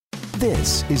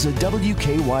This is a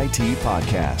WKYT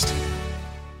podcast.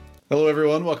 Hello,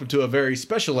 everyone. Welcome to a very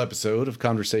special episode of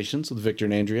Conversations with Victor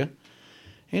and Andrea.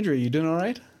 Andrea, you doing all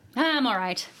right? I'm all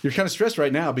right. You're kind of stressed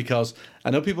right now because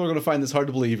I know people are going to find this hard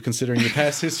to believe considering your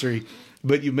past history,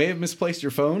 but you may have misplaced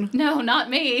your phone. No, not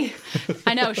me.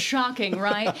 I know, shocking,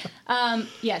 right?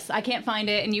 Yes, I can't find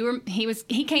it. And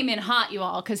he came in hot, you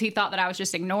all, because he thought that I was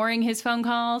just ignoring his phone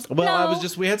calls. Well, no.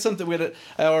 We had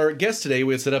our guest today,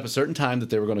 we had set up a certain time that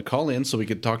they were going to call in so we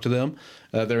could talk to them.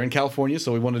 They're in California,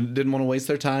 so we didn't want to waste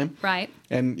their time. Right.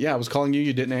 And yeah, I was calling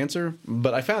you didn't answer,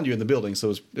 but I found you in the building,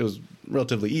 so it was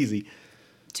relatively easy.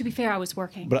 To be fair, I was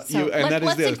working. But so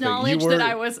let's acknowledge that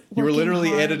I was working. You were literally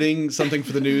hard. editing something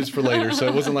for the news for later, so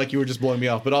it wasn't like you were just blowing me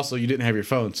off. But also, you didn't have your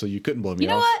phone, so you couldn't blow me off. You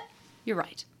know what? You're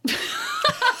right.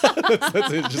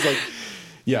 that's it. Just like,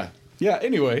 yeah.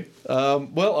 Anyway,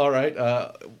 well, all right.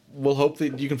 We'll hope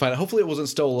that you can find it. Hopefully, it wasn't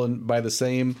stolen by the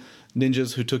same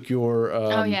ninjas who took your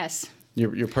yes,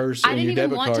 your purse and your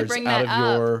debit cards out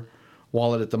of your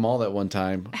wallet at the mall that one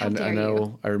time. How dare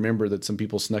you. I remember that some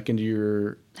people snuck into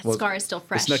your... That scar is still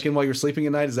fresh. They snuck in while you were sleeping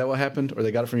at night? Is that what happened? Or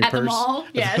they got it from your purse? At the mall?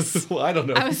 Yes. Well, I don't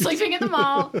know. I was sleeping at the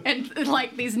mall, and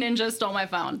these ninjas stole my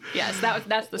phone. Yes,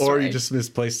 that's the story. Or you just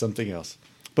misplaced something else.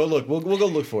 But look, we'll go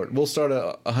look for it. We'll start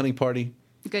a hunting party.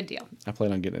 Good deal. I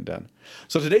plan on getting it done.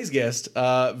 So today's guest,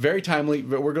 very timely.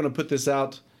 We're going to put this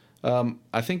out.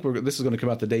 I think this is going to come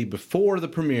out the day before the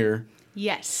premiere.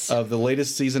 Yes. Of the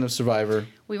latest season of Survivor.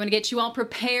 We want to get you all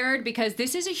prepared because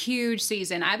this is a huge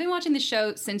season. I've been watching the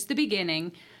show since the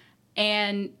beginning.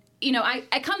 And,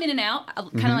 I come in and out,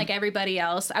 kind of like everybody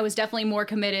else. I was definitely more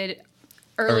committed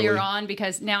earlier on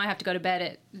because now I have to go to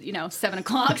bed at, 7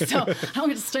 o'clock. So I don't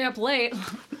get to stay up late.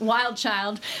 Wild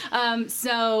child.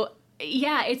 So,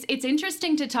 yeah, it's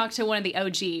interesting to talk to one of the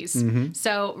OGs. Mm-hmm.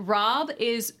 So Rob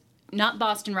is... Not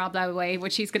Boston Rob, by the way,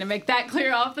 which he's going to make that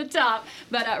clear off the top.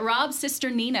 But Rob's sister,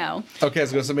 Nino. Okay, I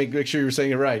was going to make sure you were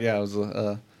saying it right. Yeah, I was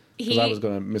going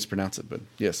to mispronounce it, but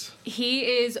yes. He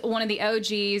is one of the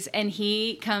OGs, and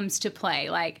he comes to play.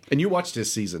 And you watched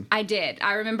his season. I did.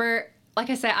 I remember... Like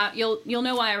I said, you'll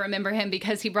know why I remember him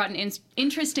because he brought an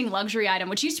interesting luxury item,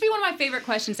 which used to be one of my favorite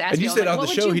questions to ask. And you said on the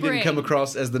show he didn't come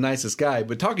across as the nicest guy,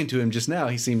 but talking to him just now,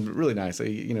 he seemed really nice. I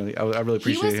really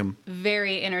appreciate him.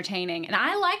 Very entertaining, and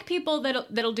I like people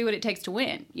that'll do what it takes to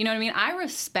win. You know what I mean? I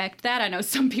respect that. I know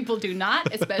some people do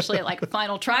not, especially at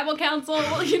Final Tribal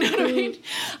Council. You know what I mean?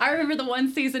 I remember the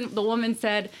one season the woman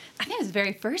said, I think it was the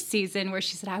very first season, where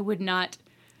she said, "I would not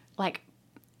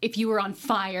if you were on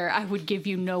fire, I would give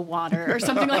you no water," or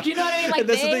something you know what I mean?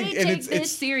 They take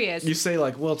this serious. You say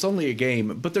well, it's only a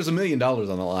game, but there's $1 million on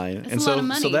the line, that's a lot of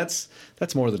money. So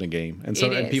that's more than a game. And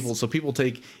so people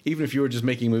take, even if you were just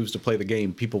making moves to play the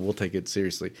game, people will take it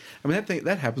seriously. I mean,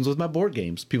 that happens with my board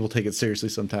games. People take it seriously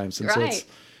sometimes, and so it's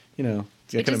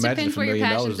it just depends where your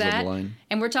passion's at.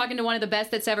 And we're talking to one of the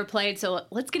best that's ever played, so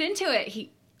let's get into it.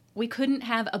 We couldn't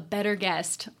have a better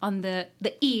guest on the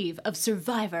eve of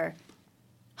Survivor.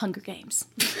 Hunger Games.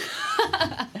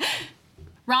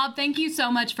 Rob, thank you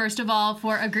so much, first of all,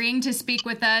 for agreeing to speak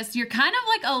with us. You're kind of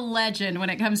like a legend when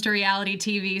it comes to reality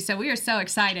TV, so we are so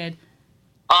excited.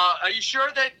 Are you sure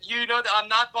that you know that I'm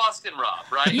not Boston Rob,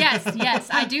 right? Yes,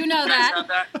 I do know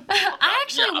that. I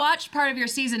actually watched part of your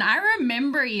season. I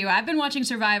remember you. I've been watching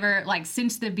Survivor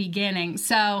since the beginning,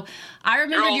 so I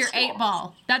remembered your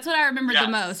 8-ball. That's what I remembered the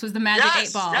most, was the magic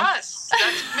 8-ball. Yes,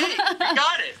 that's me. You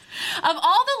got it. Of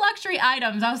all the luxury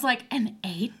items, I was like, an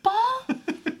 8-ball?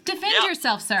 Defend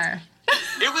yourself, sir.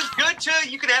 It was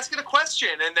good you could ask it a question,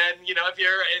 and then, if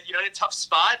you're in a tough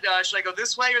spot, should I go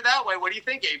this way or that way? What do you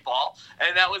think, 8-ball?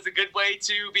 And that was a good way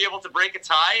to be able to break a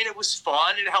tie, and it was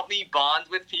fun. It helped me bond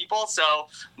with people. So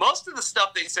most of the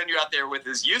stuff they send you out there with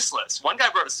is useless. One guy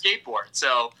brought a skateboard,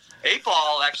 so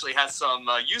 8-ball actually has some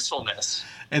usefulness.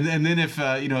 And then if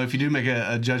you do make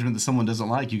a judgment that someone doesn't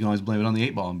like, you can always blame it on the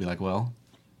 8-ball and be like, well,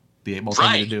 the 8-ball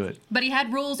told me to do it. But he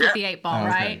had rules with the 8-ball,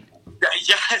 right?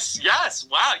 Yes.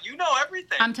 Wow, you know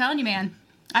everything. I'm telling you, man.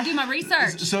 I do my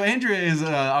research. So Andrea is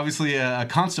obviously a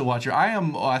constant watcher.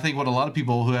 I think what a lot of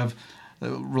people who have a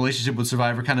relationship with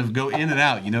Survivor kind of go in and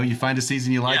out. You find a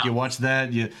season you like, you watch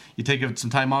that, you take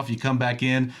some time off, you come back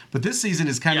in. But this season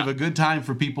is kind of a good time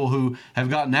for people who have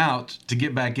gotten out to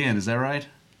get back in. Is that right?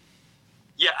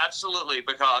 Yeah, absolutely,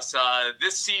 because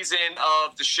this season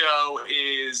of the show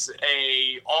is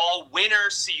a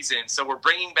all-winner season. So we're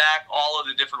bringing back all of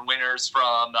the different winners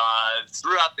from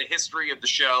throughout the history of the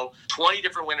show. 20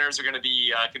 different winners are going to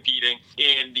be competing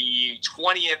in the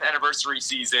 20th anniversary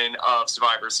season of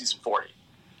Survivor Season 40.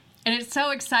 And it's so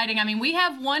exciting. I mean, we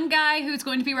have one guy who's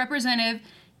going to be representative,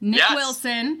 Nick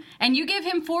Wilson, and you give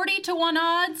him 40-1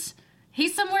 odds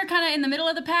He's somewhere kind of in the middle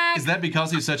of the pack. Is that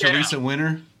because he's such a recent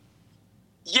winner?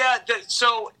 Yeah,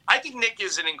 so I think Nick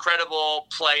is an incredible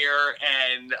player,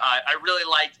 and I really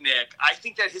like Nick. I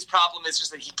think that his problem is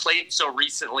just that he played so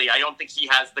recently. I don't think he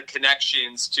has the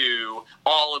connections to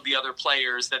all of the other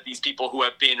players that these people who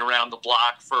have been around the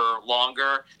block for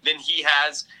longer than he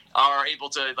has are able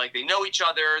to, like, they know each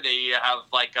other. They have,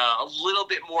 like, a little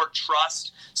bit more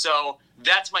trust. So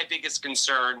that's my biggest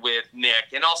concern with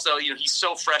Nick. And also, he's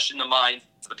so fresh in the minds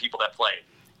of the people that played.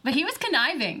 But he was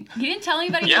conniving. He didn't tell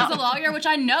anybody he was a lawyer, which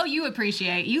I know you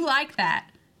appreciate. You like that.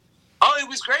 Oh, it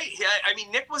was great. I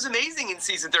mean, Nick was amazing in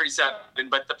season 37,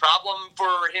 but the problem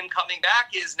for him coming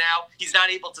back is now he's not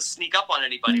able to sneak up on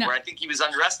anybody, where I think he was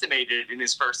underestimated in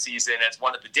his first season as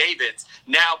one of the Davids.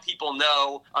 Now people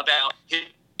know about his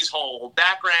whole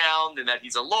background and that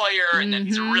he's a lawyer and that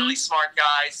he's a really smart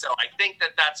guy. So I think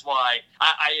that that's why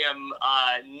I am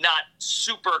not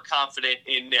super confident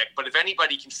in Nick. But if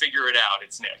anybody can figure it out,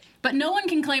 it's Nick. But no one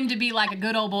can claim to be like a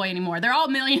good old boy anymore. They're all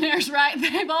millionaires, right?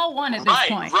 They've all won at this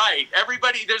point. Right.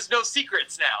 Everybody, there's no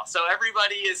secrets now. So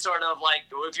everybody is sort of like,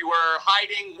 if you were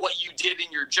hiding what you did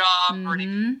in your job or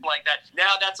anything like that,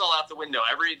 now that's all out the window.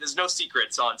 There's no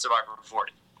secrets on Survivor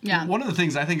 40. Yeah. One of the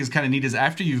things I think is kind of neat is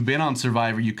after you've been on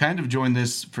Survivor, you kind of join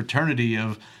this fraternity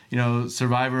of,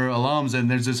 Survivor alums,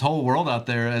 and there's this whole world out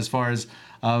there as far as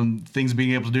things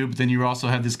being able to do, but then you also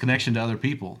have this connection to other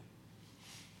people.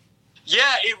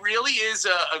 Yeah, it really is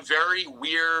a very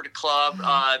weird club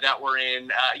that we're in.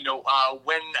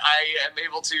 When I am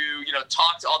able to,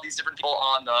 talk to all these different people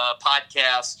on the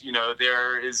podcast,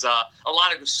 there is a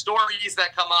lot of stories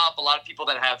that come up, a lot of people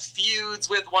that have feuds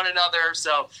with one another.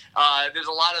 So there's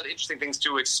a lot of interesting things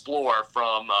to explore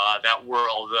from that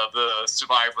world of the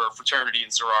Survivor fraternity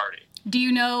and sorority. Do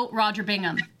you know Roger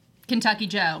Bingham, Kentucky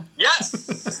Joe? Yes,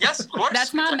 of course.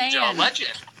 That's my Kentucky man. Joe,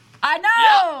 legend. I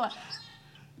know.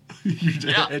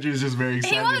 Yeah. Andrew's just very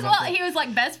excited. He was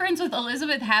like best friends with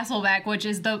Elizabeth Hasselbeck, which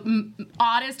is the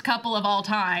oddest couple of all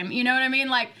time. You know what I mean?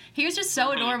 Like, he was just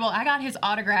so adorable. I got his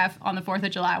autograph on the 4th of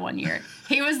July one year.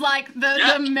 He was like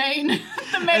the main draw.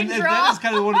 And that is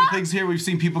kind of one of the things here. We've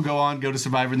seen people go to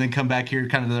Survivor and then come back here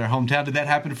kind of to their hometown. Did that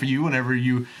happen for you whenever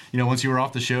once you were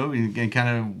off the show and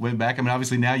kind of went back? I mean,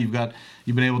 obviously now you've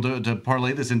been able to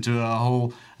parlay this into a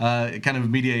whole kind of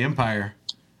media empire.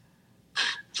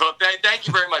 So thank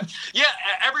you very much. Yeah,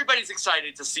 everybody's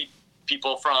excited to see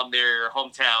people from their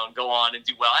hometown go on and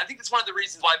do well. I think it's one of the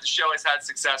reasons why the show has had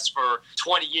success for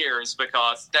 20 years,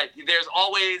 because there's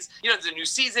always, there's a new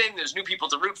season, there's new people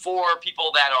to root for,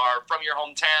 people that are from your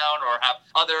hometown or have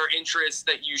other interests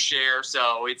that you share.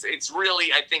 So it's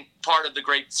really, I think, part of the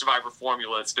great Survivor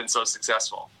formula that's been so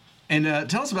successful. And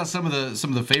tell us about some of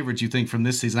the favorites you think from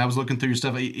this season. I was looking through your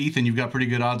stuff. Ethan, you've got pretty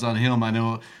good odds on him. I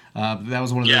know that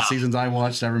was one of the seasons I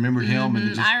watched. I remembered him.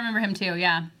 And I remember him too,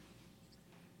 yeah.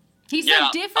 He's so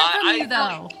different from you,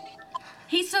 though.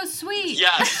 He's so sweet.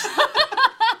 Yes.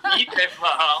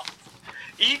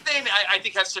 Ethan, I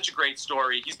think, has such a great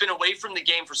story. He's been away from the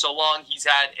game for so long. He's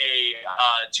had a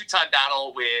 2-time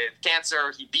battle with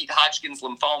cancer. He beat Hodgkin's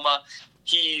lymphoma.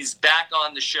 He's back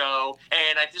on the show,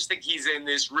 and I just think he's in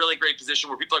this really great position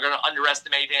where people are going to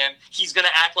underestimate him. He's going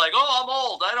to act like, I'm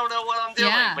old, I don't know what I'm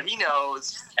doing, but he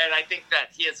knows. And I think that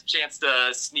he has a chance to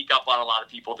sneak up on a lot of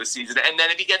people this season. And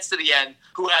then if he gets to the end,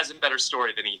 who has a better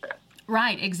story than Ethan?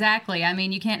 Right, exactly. I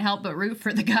mean, you can't help but root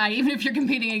for the guy, even if you're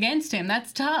competing against him.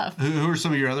 That's tough. Who are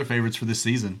some of your other favorites for this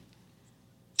season?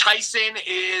 Tyson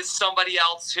is somebody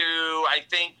else who I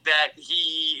think that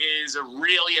he is a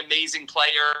really amazing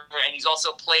player, and he's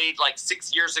also played like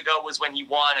 6 years ago was when he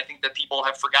won. I think that people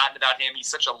have forgotten about him. He's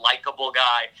such a likable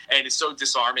guy and is so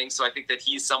disarming, so I think that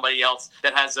he's somebody else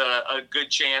that has a good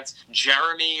chance.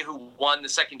 Jeremy, who won the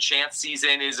Second Chance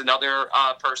season, is another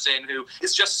person who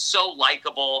is just so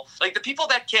likable. Like, the people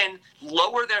that can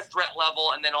lower their threat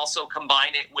level and then also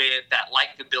combine it with that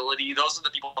likability, those are the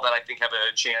people that I think have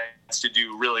a chance to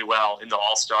do really well in the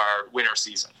All-Star winter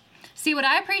season. See, what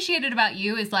I appreciated about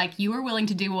you is, like, you were willing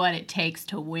to do what it takes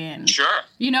to win. Sure.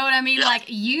 You know what I mean? Yeah. Like,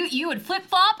 you would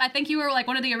flip-flop. I think you were, like,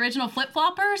 one of the original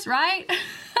flip-floppers, right?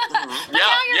 Mm-hmm. But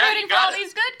now you're rooting for all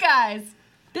these good guys.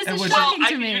 This is shocking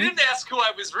to me. You didn't ask who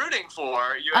I was rooting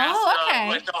for. You asked who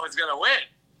I was going to win.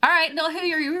 All right. Well, who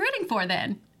are you rooting for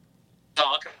then?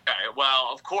 Oh, okay. Well,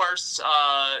 of course,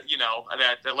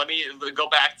 that let me go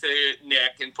back to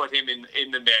Nick and put him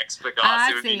in the mix, because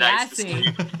it would be nice to see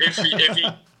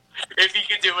if he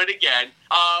could do it again.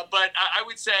 But I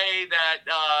would say that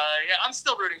I'm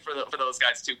still rooting for those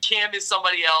guys too. Kim is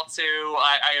somebody else who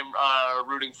I am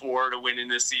rooting for to win in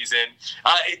this season.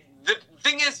 The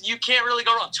thing is, you can't really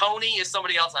go wrong. Tony is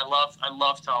somebody else. I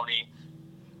love Tony.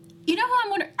 You know who I'm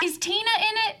wondering? Is Tina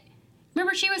in it?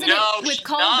 Remember she was in No, it with she's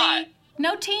Colby? not.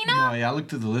 No Tina? Oh, yeah, I looked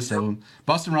through the list of them.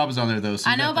 Boston Rob is on there, though. So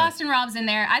I you know got that. Boston Rob's in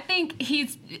there. I think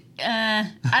he's.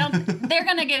 They're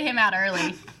gonna get him out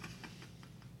early.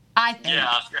 I think.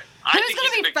 Yeah. Who's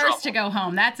gonna be first to go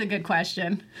home? That's a good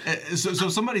question. So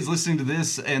if somebody's listening to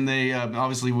this, and they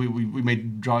obviously we may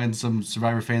draw in some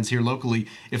Survivor fans here locally.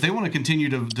 If they want to continue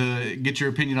to get your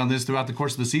opinion on this throughout the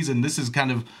course of the season, this is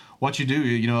kind of what you do.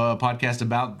 You know, a podcast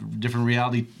about different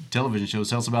reality television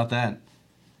shows. Tell us about that.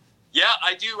 Yeah,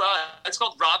 I do. It's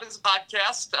called Robin's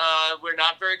Podcast. We're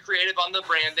not very creative on the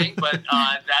branding, but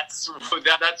that's what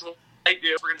I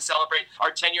do. We're going to celebrate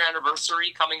our 10-year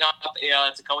anniversary coming up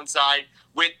to coincide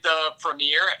with the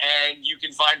premiere, and you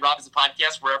can find Robin's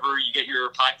Podcast wherever you get your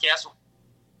podcast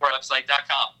or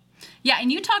website.com. Yeah,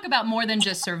 and you talk about more than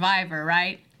just Survivor,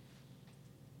 right?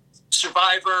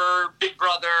 Survivor, Big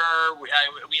Brother, we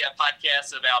have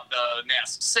podcasts about the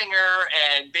Masked Singer,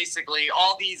 and basically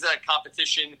all these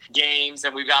competition games,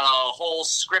 and we've got a whole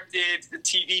scripted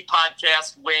TV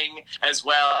podcast wing as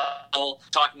well,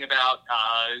 talking about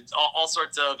all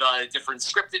sorts of different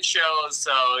scripted shows,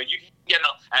 so you can get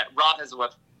them at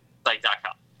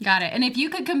robhasawebsite.com. Got it. And if you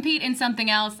could compete in something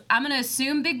else, I'm going to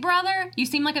assume Big Brother? You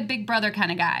seem like a Big Brother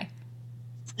kind of guy.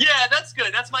 Yeah, that's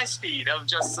good. That's my speed. I'm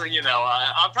just,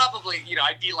 I'm probably,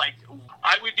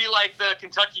 I would be like the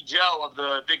Kentucky Joe of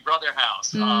the Big Brother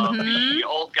house, the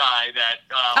old guy that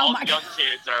all the young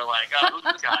kids are like, who's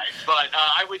this guy? But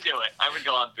I would do it. I would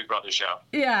go on the Big Brother show.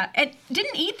 Yeah. And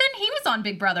didn't Ethan? He was on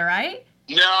Big Brother, right?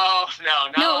 No,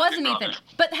 it wasn't Ethan.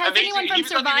 But has anyone from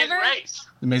Survivor?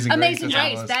 Amazing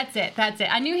Race. That's it.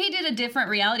 I knew he did a different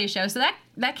reality show, so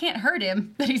that can't hurt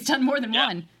him that he's done more than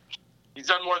one. He's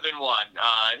done more than one.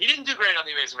 He didn't do great on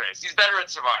The Amazing Race. He's better at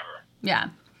Survivor. Yeah.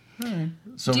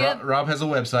 So Rob has a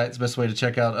website. It's the best way to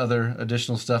check out other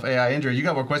additional stuff. Hey, Andrea, you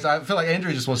got more questions? I feel like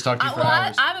Andrea just wants to talk to you for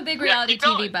hours. I'm a big reality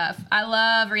TV buff. I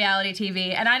love reality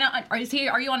TV. And I don't.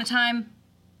 Are you on a time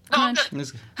crunch?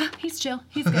 He's chill.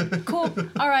 He's good. Cool.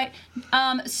 All right.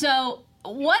 So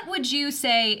what would you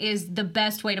say is the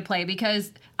best way to play?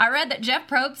 Because I read that Jeff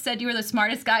Probst said you were the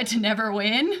smartest guy to never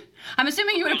win. I'm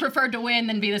assuming you would have preferred to win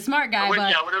than be the smart guy. I would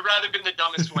have rather been the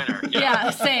dumbest winner. Yeah,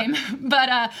 same.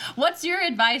 But what's your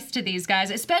advice to these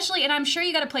guys? Especially, and I'm sure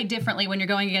you got to play differently when you're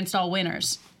going against all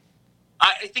winners.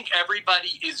 I think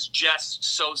everybody is just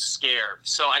so scared.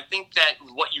 So I think that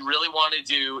what you really want to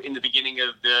do in the beginning of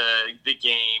the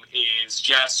game is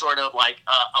just sort of like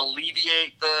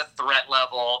alleviate the threat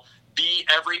level, be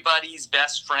everybody's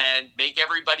best friend, make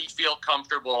everybody feel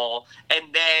comfortable,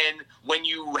 and then when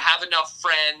you have enough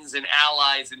friends and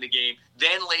allies in the game,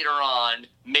 then later on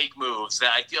make moves.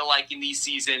 That I feel like in these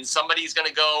seasons, somebody's going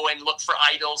to go and look for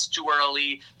idols too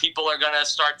early. People are going to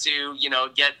start to,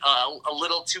 get a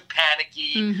little too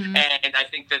panicky, and I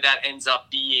think that ends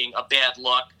up being a bad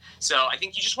look. So I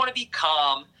think you just want to be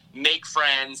calm, make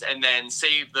friends, and then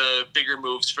save the bigger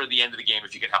moves for the end of the game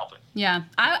if you can help it. Yeah.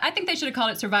 I think they should have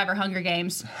called it Survivor Hunger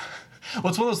Games. Well,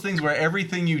 it's one of those things where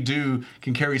everything you do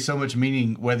can carry so much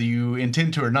meaning, whether you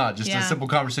intend to or not. Just a simple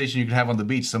conversation you can have on the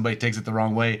beach, somebody takes it the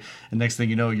wrong way, and next thing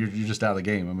you know, you're just out of the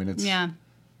game. I mean, it's... Yeah,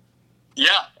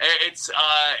 it's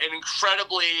an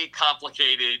incredibly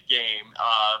complicated game,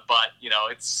 but,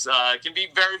 it's can be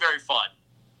very, very fun.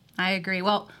 I agree.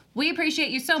 Well, we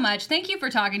appreciate you so much. Thank you for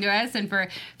talking to us and for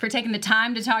taking the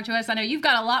time to talk to us. I know you've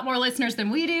got a lot more listeners than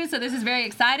we do, so this is very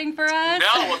exciting for us.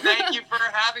 No, well, thank you for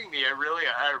having me.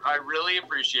 I really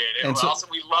appreciate it. And also,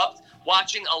 we loved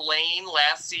watching Elaine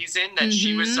last season. That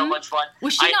she was so much fun.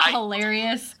 Was she not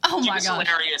hilarious? Oh my gosh. She was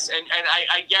hilarious, and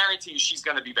I guarantee you she's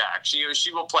going to be back.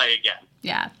 She will play again.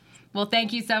 Yeah. Well,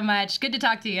 thank you so much. Good to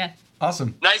talk to you.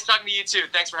 Awesome. Nice talking to you too.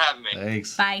 Thanks for having me.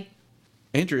 Thanks. Bye.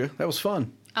 Andrea, that was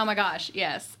fun. Oh my gosh,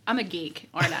 yes. I'm a geek,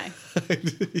 aren't I?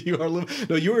 You are.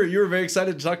 No, you were very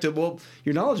excited to talk to. Well,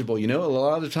 you're knowledgeable. A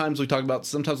lot of times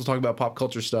sometimes we'll talk about pop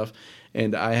culture stuff,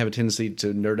 and I have a tendency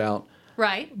to nerd out.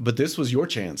 Right. But this was your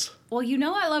chance. Well,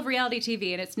 I love reality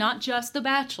TV, and it's not just The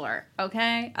Bachelor,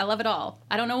 okay? I love it all.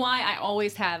 I don't know why. I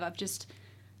always have. I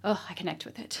connect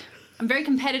with it. I'm very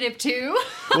competitive, too.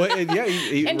 Well,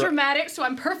 and dramatic, so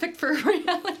I'm perfect for a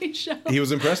reality show. He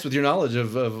was impressed with your knowledge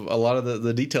of a lot of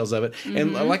the details of it.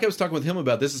 And like I was talking with him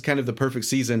about, this is kind of the perfect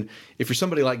season. If you're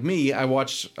somebody like me,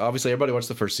 obviously everybody watched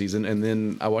the first season, and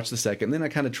then I watched the second, and then I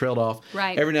kind of trailed off.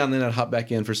 Right. Every now and then I'd hop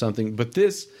back in for something. But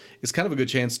this is kind of a good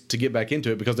chance to get back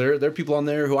into it, because there are people on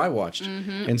there who I watched.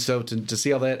 And so to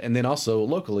see all that, and then also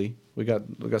locally, we got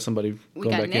somebody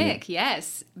going back in. We got Nick,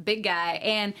 yes, big guy.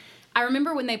 And I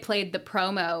remember when they played the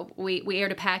promo, we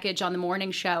aired a package on the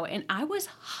morning show, and I was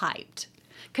hyped.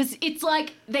 Because it's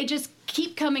like they just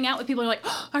keep coming out with people who are like,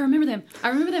 oh, I remember them.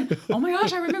 Oh my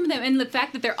gosh, I remember them. And the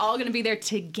fact that they're all going to be there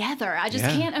together, I just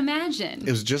can't imagine.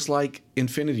 It was just like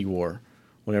Infinity War.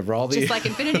 Whenever all the Just like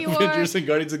Infinity War. Avengers and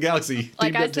Guardians of the Galaxy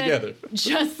Like teamed I up said, together.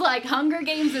 just like Hunger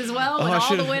Games as well, when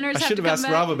all the winners have to come back. I should have asked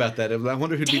Rob about that. I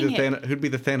wonder who'd Dang be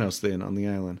the Thanos then on the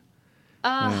island.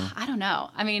 I don't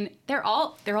know. I mean, they're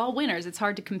all winners. It's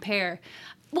hard to compare.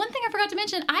 One thing I forgot to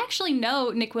mention, I actually know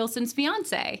Nick Wilson's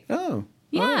fiance. Oh.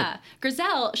 Yeah. Right.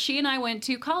 Griselle, she and I went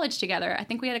to college together. I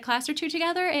think we had a class or two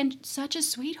together, and such a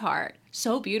sweetheart.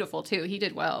 So beautiful, too. He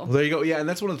did well. Well, there you go. Yeah, and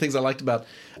that's one of the things I liked about,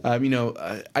 I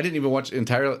didn't even watch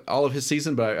all of his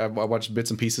season, but I watched bits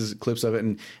and pieces, clips of it,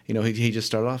 and, he just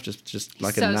started off just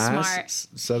like so a nice smart.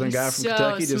 Southern guy from So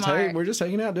Kentucky. Just, hey, smart. we're just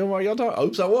hanging out doing what y'all talk.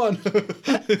 Oops, I won.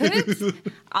 Oops.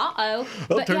 Uh-oh.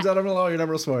 Well, turns out I'm a lawyer and I'm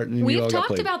real smart. And We've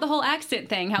talked about the whole accent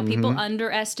thing, how people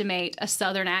underestimate a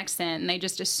Southern accent, and they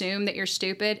just assume that you're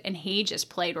stupid, and he just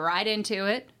played right into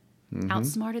it,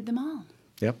 outsmarted them all.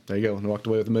 Yep, there you go. And walked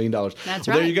away with $1 million. That's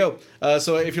There right. you go.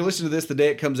 So if you're listening to this the day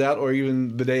it comes out or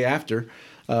even the day after,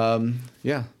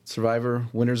 Survivor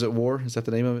Winners at War. Is that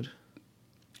the name of it?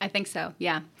 I think so,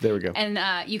 yeah. There we go.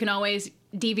 And you can always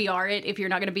DVR it if you're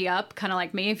not going to be up, kind of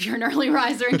like me, if you're an early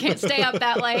riser and can't stay up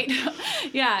that late.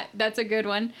 Yeah, that's a good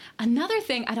one. Another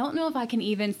thing, I don't know if I can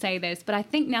even say this, but I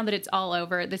think now that it's all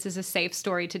over, this is a safe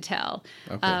story to tell.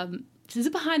 Okay. This is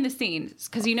behind the scenes,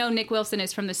 because Nick Wilson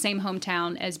is from the same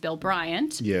hometown as Bill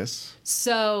Bryant. Yes.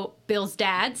 So Bill's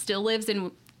dad still lives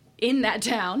in that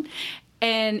town,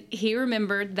 and he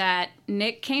remembered that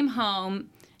Nick came home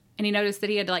and he noticed that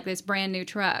he had like this brand new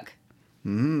truck.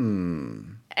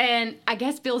 And I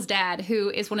guess Bill's dad,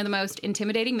 who is one of the most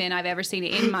intimidating men I've ever seen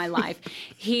in my life,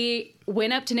 he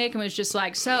went up to Nick and was just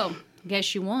like, so,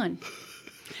 guess you won.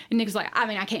 And Nick was like, I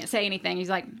mean, I can't say anything. He's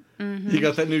like, You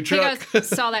got that new truck. He goes,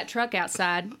 saw that truck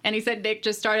outside. And he said Nick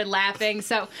just started laughing.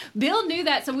 So Bill knew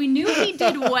that. So we knew he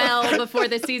did well before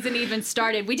the season even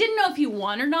started. We didn't know if he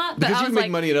won or not. But Because I you was make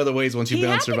like, money in other ways once you've he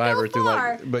been on had to go Survivor.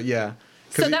 far. But yeah.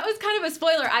 So that was kind of a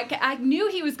spoiler. I knew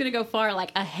he was going to go far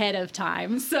like ahead of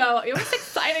time. So it was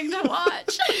exciting to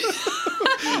watch.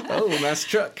 Oh, nice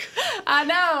truck. I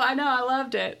know. I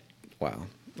loved it. Wow.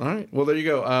 All right. Well, there you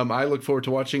go. I look forward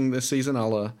to watching this season.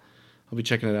 I'll be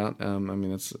checking it out. I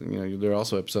mean, it's there are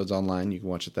also episodes online. You can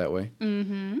watch it that way.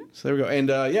 Mm-hmm. So there we go.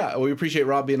 And we appreciate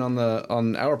Rob being on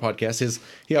our podcast.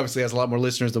 He obviously has a lot more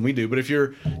listeners than we do. But if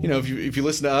you're if you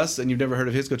listen to us and you've never heard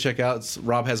of his, go check out.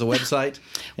 Rob has a website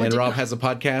and Rob has a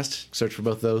podcast. Search for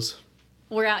both those.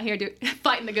 We're out here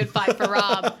fighting the good fight for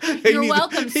Rob. You're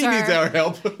welcome, sir. He needs our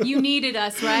help. You needed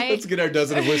us, right? Let's get our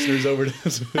dozen of listeners over to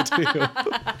him.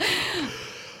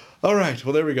 All right.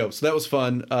 Well, there we go. So that was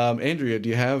fun. Andrea, do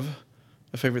you have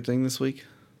a favorite thing this week?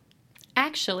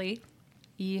 Actually,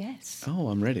 yes. Oh,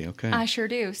 I'm ready. Okay. I sure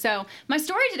do. So my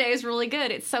story today is really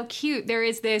good. It's so cute. There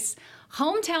is this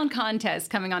hometown contest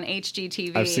coming on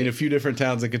HGTV. I've seen a few different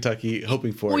towns in Kentucky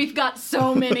hoping for it. We've got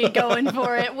so many going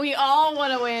for it. We all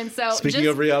want to win. So Speaking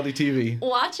of reality TV.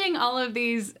 Watching all of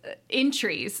these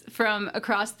entries from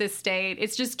across this state,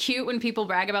 it's just cute when people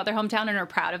brag about their hometown and are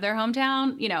proud of their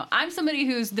hometown. I'm somebody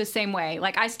who's the same way.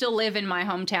 Like, I still live in my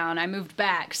hometown. I moved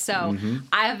back. So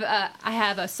I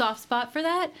have a soft spot for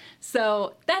that.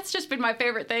 So that's just been my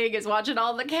favorite thing, is watching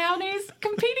all the counties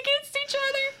compete against each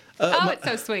other. It's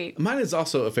so sweet. Mine is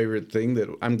also a favorite thing that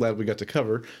I'm glad we got to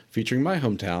cover, featuring my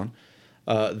hometown.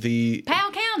 The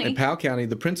Powell County. In Powell County,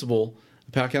 the principal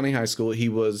of Powell County High School, he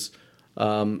was,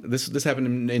 this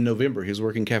happened in November. He was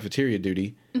working cafeteria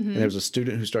duty, and there was a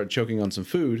student who started choking on some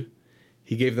food.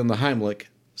 He gave them the Heimlich,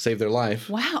 saved their life.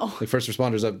 Wow. The first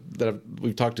responders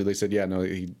we've talked to, they said, yeah, no,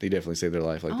 he definitely saved their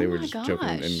life. Like, they were just choking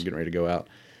and getting ready to go out.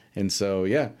 And so,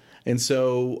 yeah. And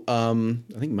so,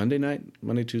 I think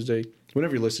Monday, Tuesday,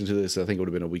 whenever you're listening to this, I think it would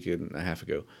have been a week and a half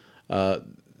ago.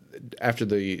 After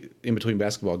the in-between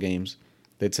basketball games,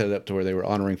 they'd set it up to where they were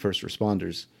honoring first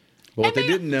responders. But what they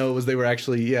didn't know was they were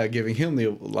actually, giving him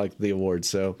the award.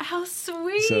 So how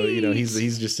sweet. So,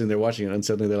 he's just in there watching it, and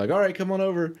suddenly they're like, all right, come on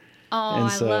over. Oh,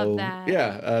 and so, I love that.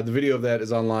 Yeah, the video of that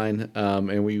is online,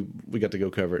 and we got to go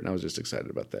cover it, and I was just excited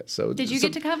about that. So, did you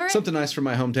get to cover it? Something nice for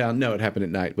my hometown. No, it happened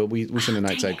at night, but we sent a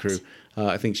nightside crew.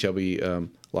 I think Shelby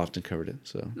Lofton covered it.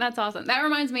 So that's awesome. That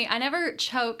reminds me, I never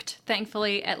choked,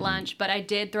 thankfully, at lunch, but I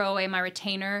did throw away my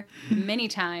retainer many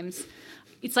times.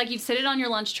 It's like you sit it on your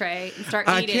lunch tray and start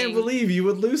eating. I can't believe you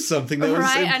would lose something that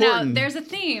was important. I know. There's a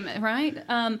theme, right?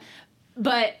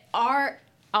 But our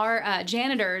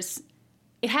janitors,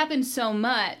 it happened so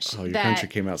much your that country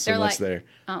came out so much there.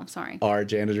 Oh, sorry. Our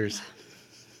janitors.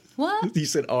 What? You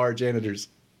said our janitors.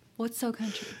 What's so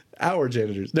country? Our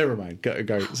janitors. Never mind.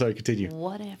 Sorry, continue.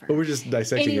 Whatever. But we're just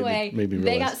dissecting anyway, it. Maybe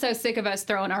they got so sick of us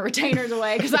throwing our retainers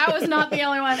away because I was not the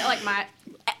only one. Like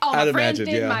all my friends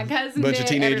did, my cousin bunch did, of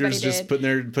teenagers everybody just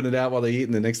did. putting it out while they eat,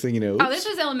 and the next thing you know, oops. Oh, this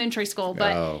was elementary school,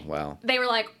 but oh wow, they were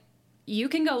like, "You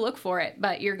can go look for it,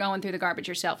 but you're going through the garbage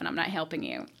yourself, and I'm not helping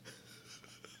you."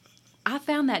 I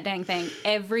found that dang thing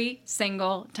every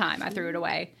single time I threw it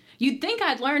away. You'd think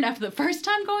I'd learned after the first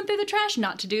time going through the trash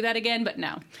not to do that again, but no.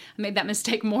 I made that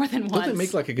mistake more than once. Don't they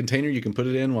make like a container you can put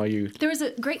it in while you... There was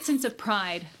a great sense of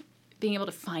pride being able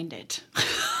to find it.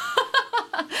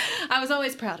 I was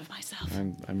always proud of myself.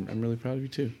 I'm really proud of you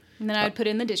too. And then I would put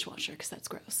it in the dishwasher because that's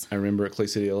gross. I remember at Clay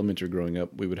City Elementary growing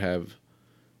up, we would have...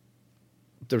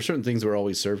 There were certain things that were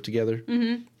always served together.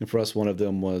 Mm-hmm. And for us, one of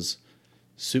them was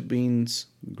soup beans,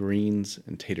 greens,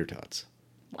 and tater tots.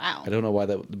 Wow. I don't know why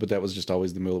but that was just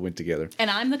always the meal that went together.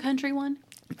 And I'm the country one?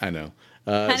 I know.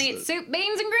 Honey, it's soup,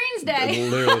 beans, and greens day.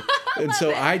 Literally. And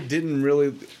so I didn't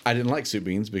like soup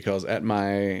beans because at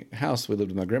my house, we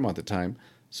lived with my grandma at the time,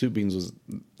 soup beans was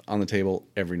on the table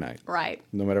every night. Right.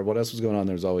 No matter what else was going on,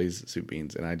 there was always soup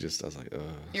beans. And I was like, ugh.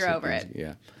 You're over it.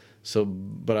 Yeah. So,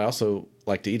 but I also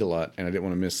like to eat a lot and I didn't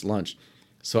want to miss lunch.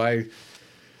 So I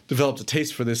developed a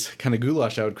taste for this kind of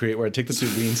goulash I would create where I'd take the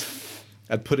soup beans,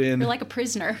 I'd put in... You're like a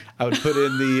prisoner. I would put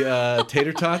in the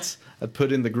tater tots. I'd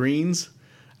put in the greens.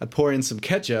 I'd pour in some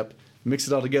ketchup, mix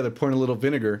it all together, pour in a little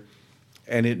vinegar,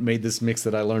 and it made this mix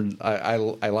that I learned I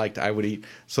liked, I would eat.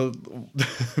 So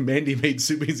Mandy made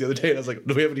soup beans the other day, and I was like,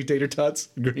 do we have any tater tots?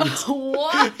 Greens?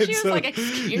 What? She was like,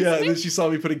 excuse me? Yeah, and then she saw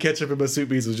me putting ketchup in my soup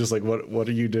beans and was just like, what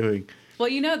are you doing? Well,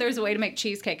 there's a way to make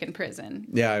cheesecake in prison.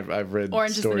 Yeah, I've read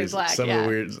Orange stories. Is the New Black, some of the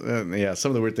weird,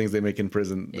 some of the weird things they make in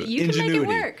prison. You can make it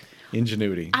work.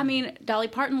 Ingenuity. I mean, Dolly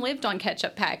Parton lived on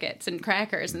ketchup packets and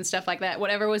crackers and stuff like that.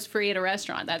 Whatever was free at a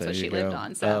restaurant, that's what she lived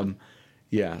on. So,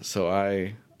 so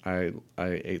I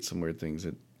ate some weird things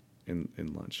in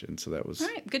lunch, and so that was all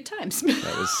right. Good times.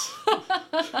 That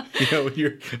was,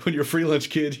 when you're a free lunch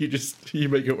kid, you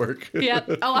make it work.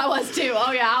 Yep. Oh, I was too.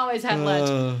 Oh yeah, I always had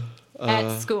lunch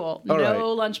at school. No right.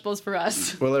 Lunchables for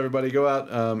us. Well, everybody, go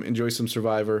out, enjoy some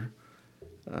Survivor.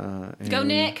 Go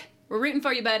Nick. We're rooting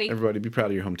for you, buddy. Everybody, be proud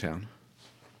of your hometown.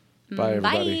 Bye,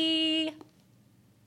 everybody. Bye.